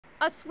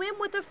A swim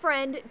with a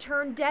friend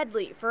turned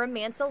deadly for a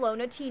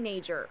Mansalona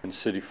teenager. When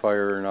City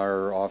Fire and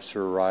our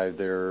officer arrived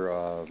there,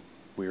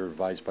 we were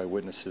advised by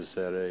witnesses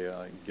that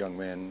a young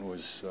man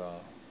was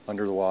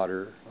under the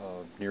water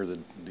near the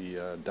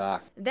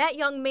dock. That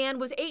young man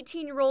was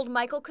 18-year-old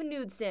Michael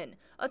Knudsen.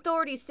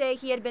 Authorities say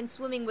he had been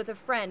swimming with a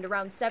friend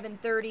around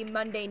 7:30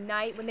 Monday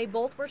night when they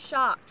both were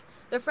shocked.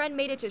 The friend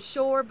made it to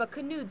shore, but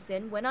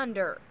Knudsen went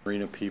under.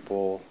 Marina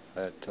people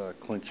at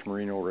Clinch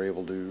Marina were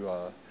able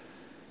to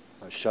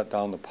shut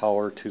down the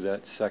power to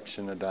that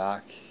section of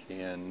dock,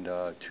 and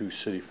two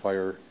city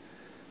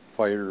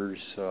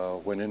firefighters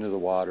went into the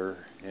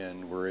water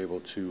and were able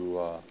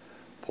to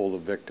pull the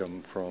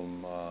victim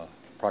from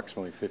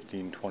approximately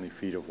 15-20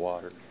 feet of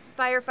water.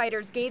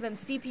 Firefighters gave him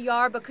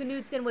CPR, but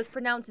Knudsen was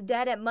pronounced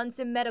dead at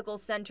Munson Medical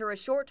Center a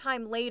short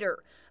time later.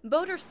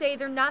 Boaters say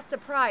they're not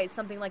surprised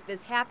something like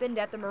this happened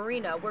at the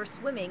marina where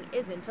swimming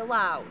isn't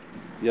allowed.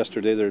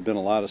 Yesterday there had been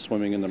a lot of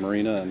swimming in the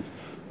marina and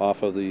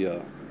off of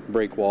the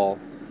breakwall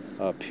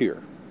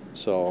pier.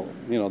 So,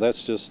 you know,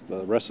 that's just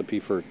a recipe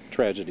for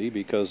tragedy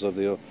because of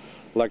the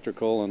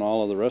electrical and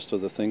all of the rest of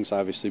the things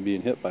obviously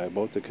being hit by a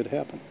boat that could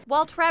happen.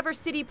 While Traverse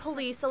City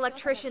police,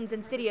 electricians,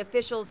 and city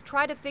officials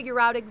try to figure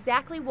out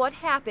exactly what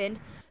happened,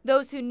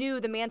 those who knew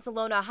the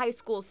Mansalona High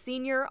School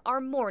senior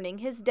are mourning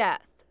his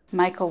death.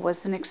 Michael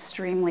was an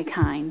extremely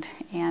kind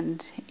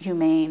and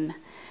humane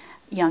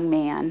young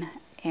man,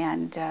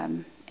 and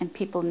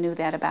people knew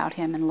that about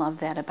him and loved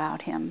that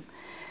about him.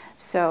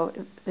 So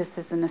this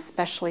is an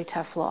especially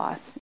tough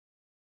loss.